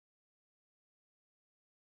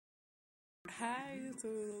Hi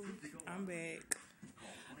YouTube, I'm back.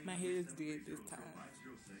 My hair is did this time.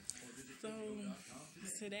 So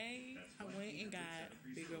today I went and got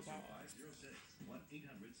bigger balls.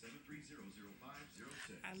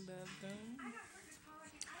 I love them.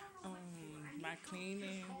 My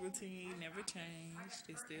cleaning routine never changed.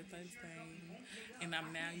 It still stays the same. And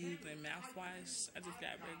I'm now using mouthwash. I just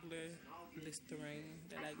got regular Listerine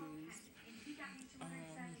that I use.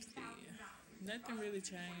 See, nothing really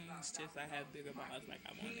changed. Just I have bigger balls like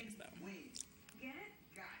I wanted. So,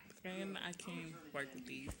 and I can work with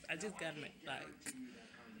these. I just got them like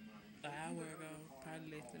an hour ago,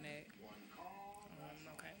 probably less than that.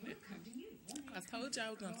 Okay, listen. I told you I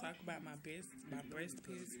was gonna talk about my breast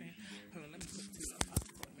piercing. Hold on, let me put this on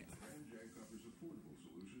for a minute.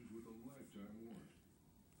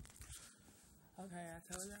 Okay, I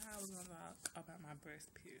told you I was gonna talk about my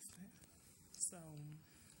breast piercing. So,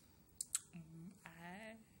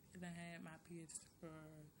 I done had my piercing for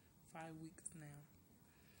 5 weeks now,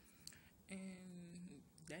 and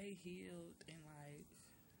they healed in like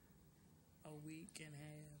a week and a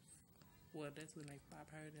half. Well, that's when they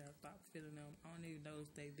stopped hurting. I stopped feeling them. I don't even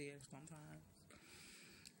notice they there sometimes.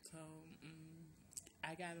 So,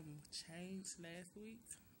 I got them changed last week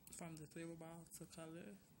from the silver ball to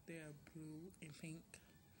color. They're blue and pink.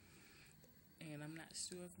 And I'm not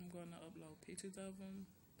sure if I'm going to upload pictures of them,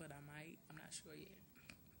 but I might. I'm not sure yet.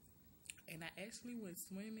 And I actually went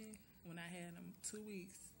swimming when I had them 2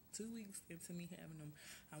 weeks. 2 weeks into me having them,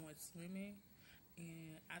 I went swimming.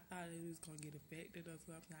 And I thought it was going to get affected or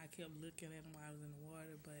something. I kept looking at them while I was in the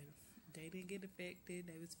water, but they didn't get affected.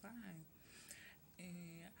 They was fine.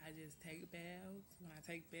 And I just take baths. When I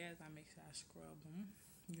take baths, I make sure I scrub them,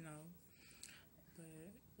 you know.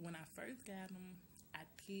 But when I first got them, I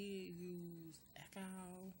did use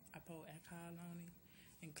alcohol. I poured alcohol on it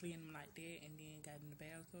and cleaned them like that and then got in the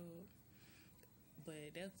bathtub.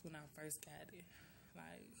 But that's when I first got it.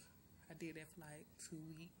 Like, I did that for like 2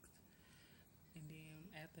 weeks. And then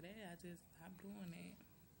after that, I just stopped doing that.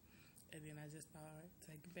 And then I just started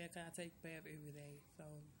taking baths. I take bath every day. So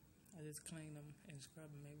I just clean them and scrub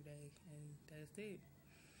them every day. And that's it.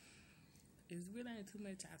 It's really ain't too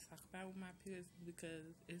much I talk about with my piercings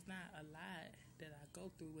because it's not a lot that I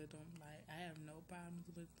go through with them. Like, I have no problems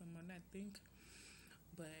with them or nothing.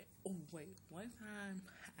 But, oh, wait. One time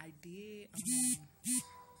I did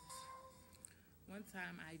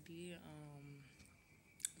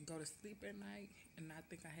go to sleep at night, and I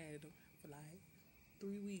think I had it for like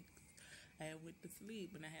 3 weeks. I had went to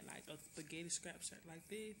sleep, and I had like a spaghetti scrap shirt like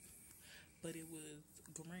this, but it was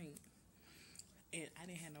green, and I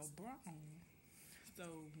didn't have no bra on.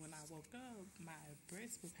 So when I woke up, my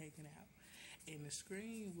breast was hanging out, and the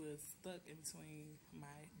screen was stuck in between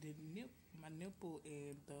my nipple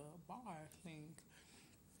and the bar thing,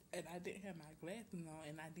 and I didn't have my glasses on,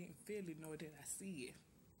 and I didn't feel it, nor did I see it.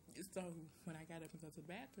 So when I got up and go to the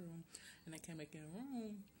bathroom, and I came back in the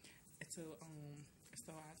room, so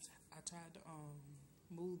I tried to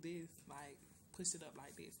move this, like push it up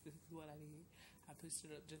like this. This is what I did. I pushed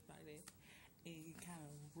it up just like that, and it kind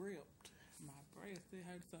of ripped my breast. It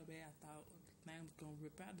hurt so bad I thought the thing was gonna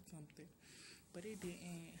rip out or something, but it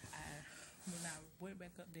didn't. When I went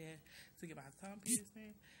back up there to get my tongue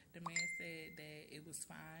piercing, the man said that it was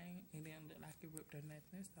fine. It didn't look like it ripped or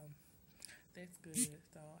nothing. So that's good.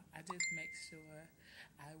 So I just make sure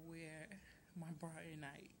I wear my bra at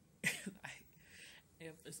night. Like,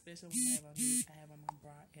 especially when I have on my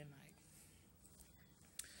bra at night.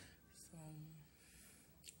 So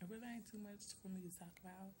it really ain't too much for me to talk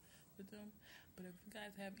about with them. But if you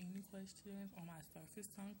guys have any questions on my surface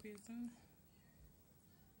tongue piercing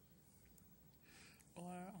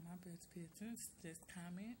or on my breast piercings, just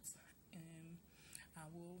comment and I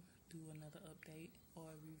will do another update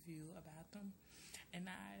or review about them. And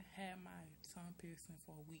I had my tongue piercing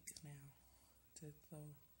for a week now, just a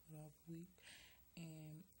week,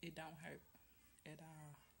 and it don't hurt at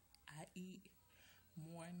all. I eat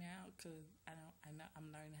more now because I'm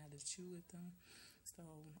learning how to chew with them, so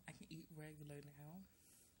I can eat regular now.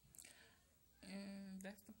 And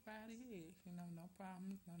that's about it. You know, no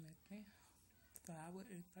problems, no nothing. So I would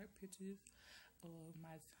insert pictures of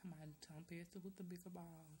my tongue piercing with the bigger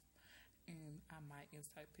balls, and I might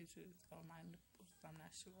insert pictures of my nipples. I'm not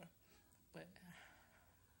sure, but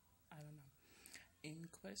I don't know. Any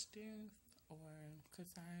questions or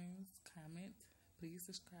concerns, comments, please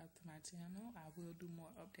subscribe to my channel. I will do more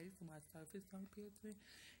updates on my surface tongue piercing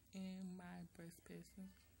and my breast piercing.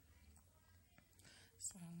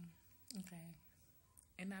 So, okay.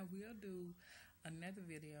 And I will do another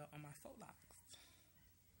video on my faux locks.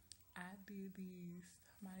 I did these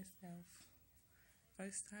myself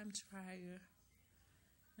first time trier,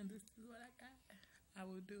 and this is what I got. I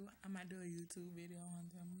will do. I might do a YouTube video on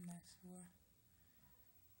them. I'm not sure,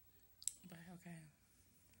 but okay.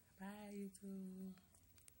 Bye, YouTube.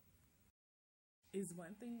 Is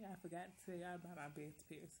one thing I forgot to tell y'all about my best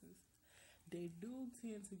piercings. They do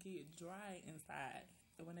tend to get dry inside.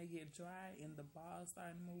 And when they get dry and the balls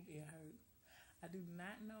start to move, it hurts. I do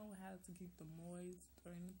not know how to keep them moist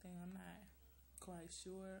or anything. I'm not quite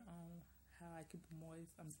sure on how I keep them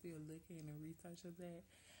moist. I'm still looking and researching that.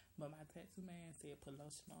 But my tattoo man said put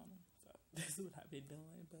lotion on them. So that's what I've been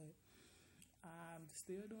doing. But I'm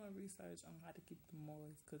still doing research on how to keep them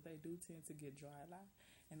moist because they do tend to get dry a lot.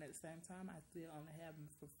 And at the same time, I still only have them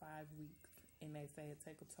for 5 weeks. And they say it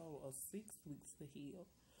take a total of 6 weeks to heal.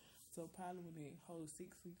 So probably when it holds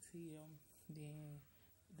 6 weeks heal, then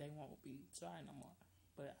they won't be dry no more.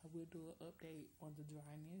 But I will do an update on the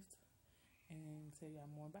dryness and tell y'all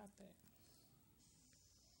more about that.